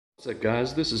What's up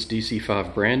guys, this is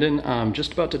DC5 Brandon. I'm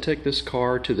just about to take this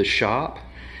car to the shop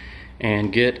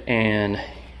and get an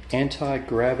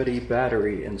anti-gravity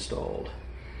battery installed.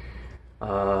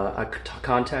 I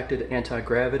contacted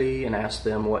AntiGravity and asked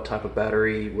them what type of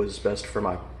battery was best for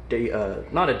my,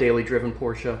 not a daily driven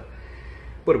Porsche,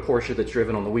 but a Porsche that's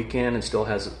driven on the weekend and still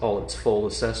has all its full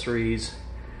accessories,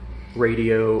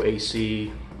 radio,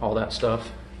 AC, all that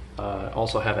stuff.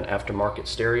 Also have an aftermarket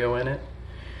stereo in it.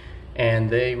 And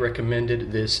they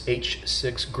recommended this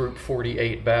H6 Group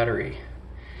 48 battery.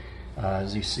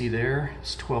 As you see there,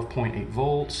 it's 12.8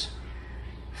 volts,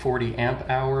 40 amp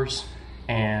hours,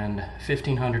 and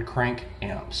 1500 crank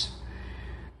amps.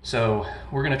 So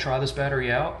we're gonna try this battery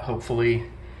out. Hopefully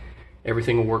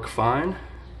everything will work fine.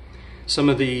 Some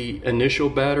of the initial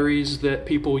batteries that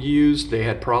people used, they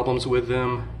had problems with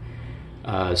them.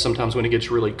 Sometimes when it gets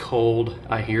really cold,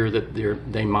 I hear that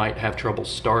they might have trouble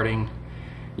starting.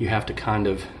 You have to kind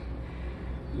of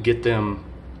get them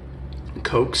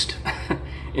coaxed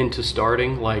into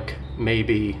starting, like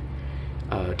maybe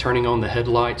turning on the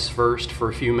headlights first for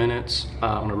a few minutes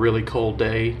on a really cold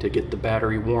day to get the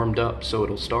battery warmed up so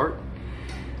it'll start.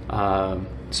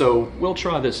 So we'll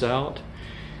try this out.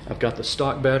 I've got the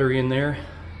stock battery in there.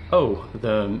 Oh,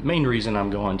 the main reason I'm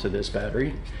going to this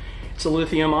battery, it's a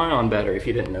lithium-ion battery if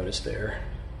you didn't notice there.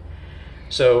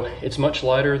 So it's much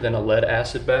lighter than a lead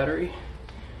acid battery.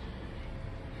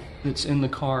 It's in the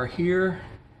car here.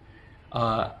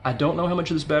 I don't know how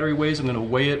much this battery weighs. I'm going to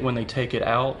weigh it when they take it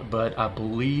out, but I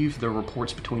believe there are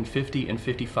reports between 50 and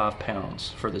 55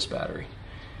 pounds for this battery.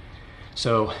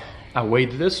 So I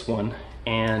weighed this one,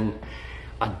 and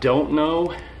I don't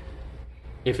know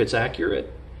if it's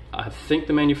accurate. I think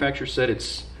the manufacturer said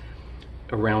it's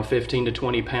around 15 to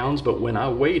 20 pounds, but when I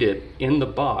weighed it in the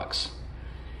box,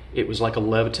 it was like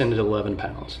 10 to 11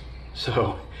 pounds.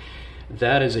 So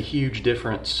that is a huge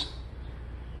difference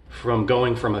from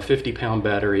going from a 50-pound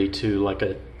battery to like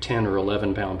a 10 or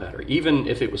 11-pound battery. Even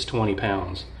if it was 20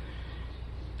 pounds,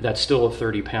 that's still a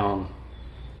 30-pound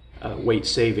weight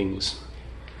savings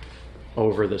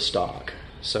over the stock.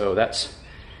 So that's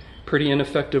pretty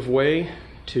ineffective way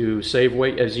to save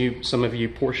weight. As some of you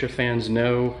Porsche fans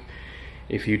know,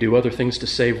 if you do other things to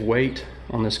save weight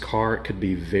on this car, it could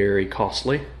be very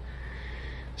costly.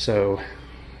 So,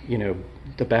 you know,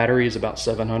 the battery is about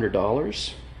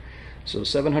 $700. So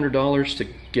 $700 to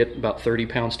get about 30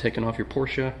 pounds taken off your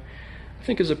Porsche, I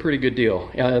think is a pretty good deal.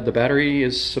 The battery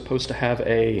is supposed to have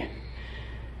a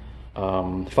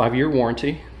 5-year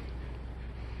warranty.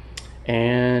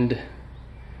 And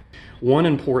one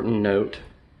important note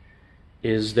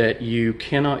is that you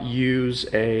cannot use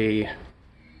a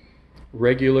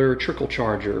regular trickle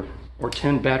charger or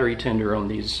battery tender on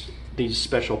these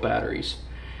special batteries.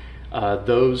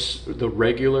 The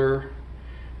regular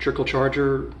trickle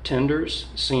charger tenders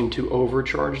seem to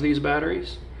overcharge these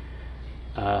batteries,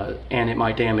 and it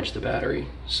might damage the battery.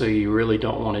 So you really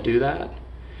don't want to do that.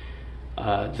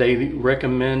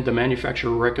 The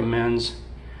manufacturer recommends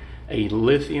a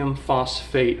lithium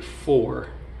phosphate 4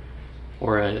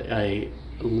 or a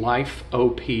Life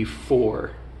OP4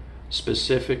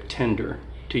 specific tender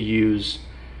to use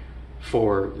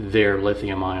for their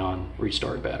lithium-ion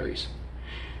restart batteries.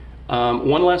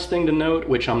 One last thing to note,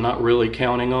 which I'm not really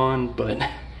counting on, but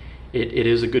it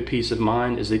is a good peace of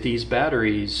mind, is that these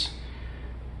batteries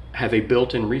have a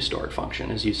built-in restart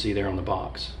function, as you see there on the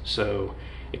box. So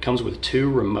it comes with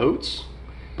 2 remotes,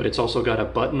 but it's also got a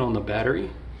button on the battery,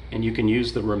 and you can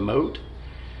use the remote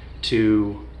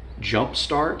to jump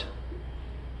start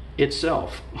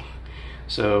itself.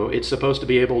 So it's supposed to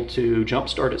be able to jump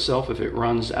start itself if it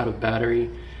runs out of battery,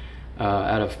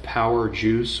 out of power,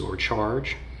 juice, or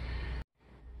charge.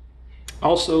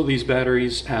 Also, these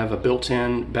batteries have a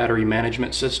built-in battery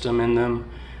management system in them.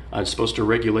 It's supposed to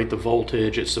regulate the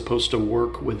voltage. It's supposed to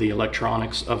work with the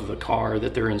electronics of the car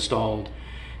that they're installed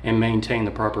and maintain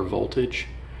the proper voltage.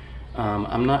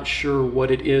 I'm not sure what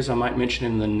it is. I might mention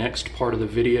in the next part of the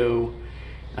video.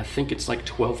 I think it's like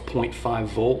 12.5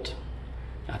 volt.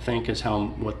 I think is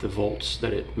what the volts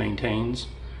that it maintains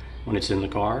when it's in the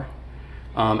car.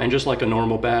 And just like a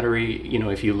normal battery, you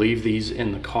know, if you leave these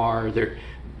in the car,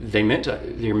 they're meant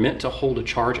to hold a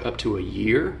charge up to a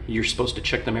year. You're supposed to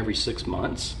check them every 6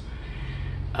 months.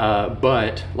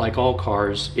 But like all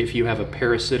cars, if you have a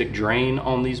parasitic drain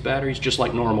on these batteries, just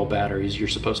like normal batteries, you're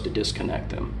supposed to disconnect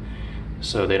them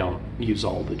so they don't use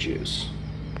all the juice.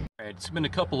 All right, it's been a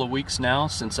couple of weeks now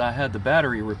since I had the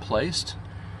battery replaced.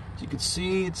 As you can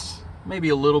see, it's maybe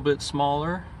a little bit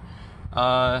smaller.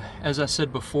 As I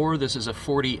said before, this is a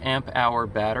 40 amp hour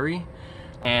battery,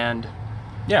 and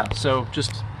yeah, so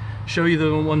just show you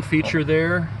the one feature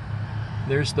there.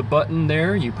 there's the button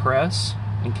there you press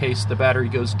in case the battery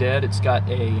goes dead. It's got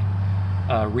a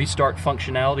restart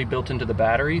functionality built into the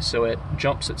battery, so it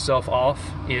jumps itself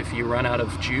off if you run out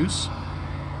of juice.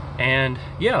 And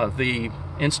yeah, the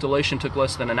installation took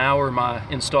less than an hour. My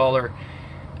installer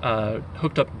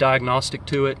hooked up diagnostic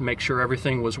to it, make sure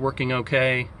everything was working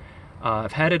okay.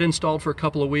 I've had it installed for a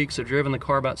couple of weeks. I've driven the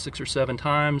car about 6 or 7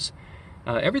 times.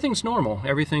 Everything's normal.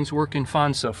 Everything's working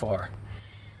fine so far.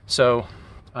 So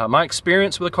my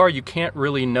experience with the car, you can't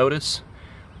really notice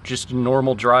just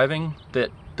normal driving that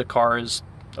the car is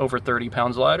over 30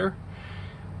 pounds lighter.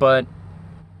 But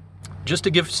just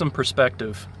to give some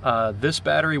perspective, this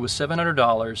battery was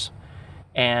 $700,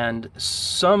 and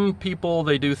some people,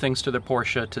 they do things to their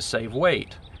Porsche to save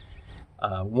weight.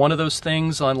 One of those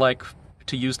things, I like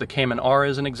to use the Cayman R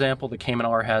as an example. The Cayman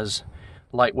R has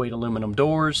lightweight aluminum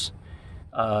doors.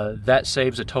 That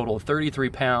saves a total of 33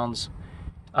 pounds,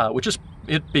 which is,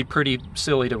 it'd be pretty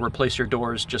silly to replace your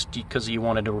doors just because you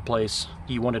wanted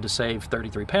to save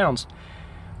 33 pounds.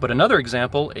 But another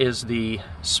example is the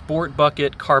Sport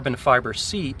Bucket carbon fiber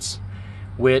seats,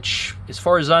 which, as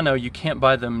far as I know, you can't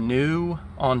buy them new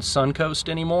on Suncoast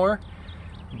anymore,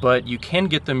 but you can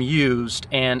get them used,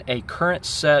 and a current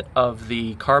set of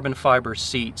the carbon fiber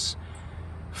seats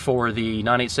for the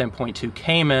 987.2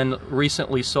 Cayman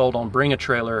recently sold on Bring a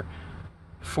Trailer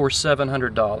for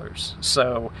 $700.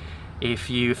 So if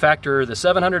you factor the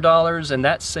 $700, and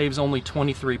that saves only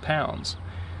 23 pounds.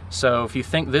 So if you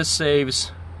think this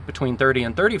saves between 30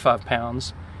 and 35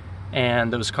 pounds,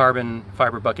 and those carbon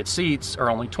fiber bucket seats are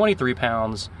only 23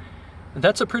 pounds,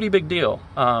 that's a pretty big deal.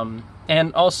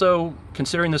 And also,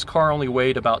 considering this car only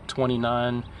weighed about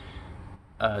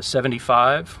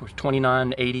 2975 or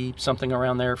 2980, something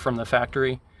around there from the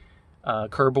factory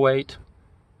curb weight,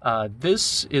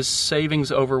 this is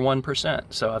savings over 1%.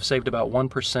 So I've saved about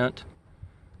 1%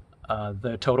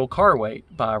 the total car weight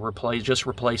by just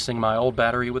replacing my old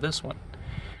battery with this one.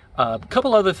 A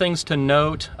couple other things to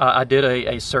note. I did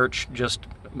a search just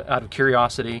out of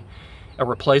curiosity. A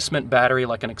replacement battery,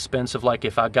 like an expensive, like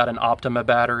if I got an Optima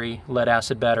battery, lead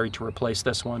acid battery, to replace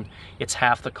this one, it's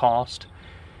half the cost.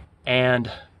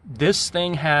 And this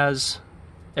thing has,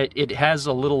 it has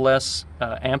a little less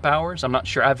amp hours. I'm not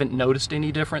sure, I haven't noticed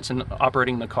any difference in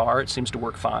operating the car. It seems to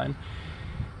work fine.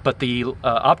 But the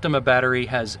Optima battery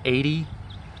has 80,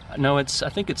 no, I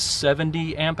think it's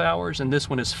 70 amp hours, and this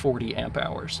one is 40 amp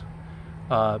hours.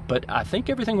 But I think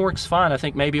everything works fine. I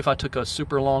think maybe if I took a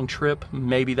super long trip,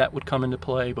 maybe that would come into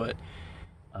play, but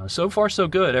so far so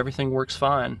good. Everything works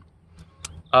fine.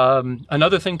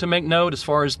 Another thing to make note, as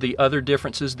far as the other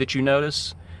differences that you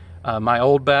notice, my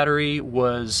old battery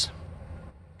was,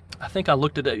 I think I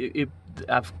looked at it,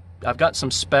 I've got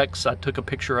some specs. I took a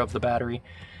picture of the battery,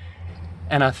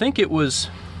 and I think it was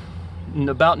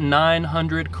about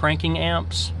 900 cranking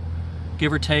amps,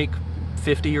 give or take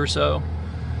 50 or so.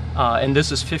 And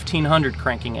this is 1500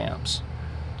 cranking amps.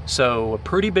 So a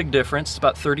pretty big difference. It's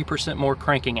about 30% more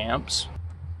cranking amps.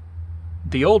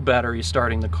 The old battery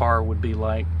starting the car would be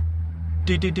like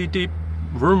deep deep deep deep,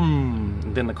 vroom,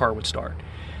 and then the car would start.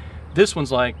 This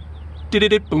one's like did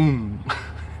it boom.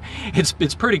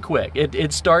 It's pretty quick.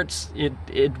 It starts,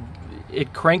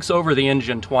 it cranks over the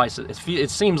engine twice. It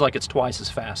seems like it's twice as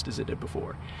fast as it did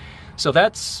before. So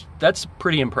that's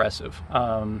pretty impressive.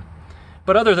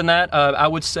 But other than that, I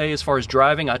would say, as far as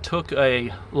driving, I took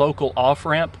a local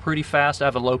off-ramp pretty fast. I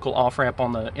have a local off-ramp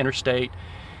on the interstate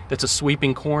that's a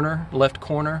sweeping corner, left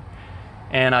corner,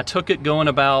 and I took it going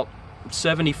about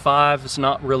 75. It's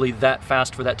not really that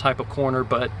fast for that type of corner,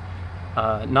 but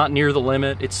not near the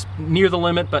limit. It's near the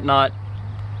limit, but not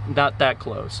that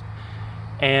close.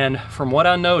 And from what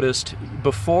I noticed,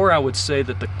 before, I would say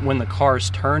that when the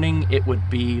car's turning, it would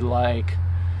be like,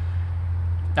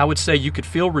 I would say you could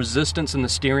feel resistance in the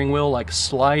steering wheel, like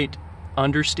slight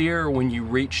understeer. When you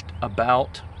reached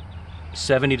about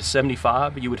 70 to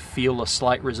 75, you would feel a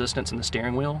slight resistance in the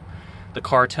steering wheel. The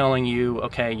car telling you,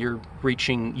 okay, you're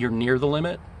near the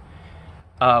limit.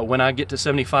 When I get to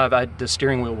 75, the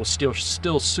steering wheel was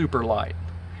still super light.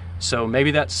 So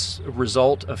maybe that's a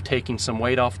result of taking some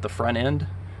weight off the front end.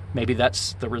 Maybe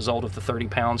that's the result of the 30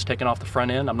 pounds taken off the front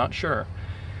end. I'm not sure.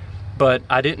 But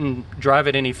I didn't drive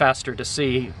it any faster to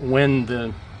see when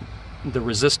the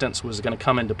resistance was going to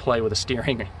come into play with the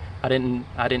steering. I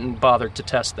didn't bother to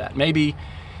test that. Maybe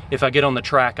if I get on the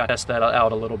track, I test that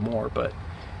out a little more.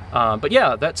 But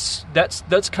yeah, that's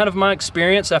kind of my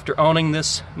experience after owning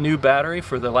this new battery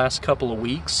for the last couple of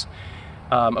weeks.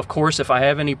 Of course, if I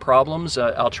have any problems,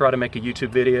 I'll try to make a YouTube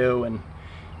video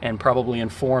and probably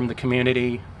inform the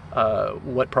community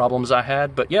what problems I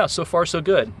had. But yeah, so far so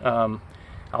good.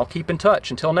 I'll keep in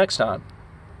touch. Until next time,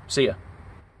 see ya.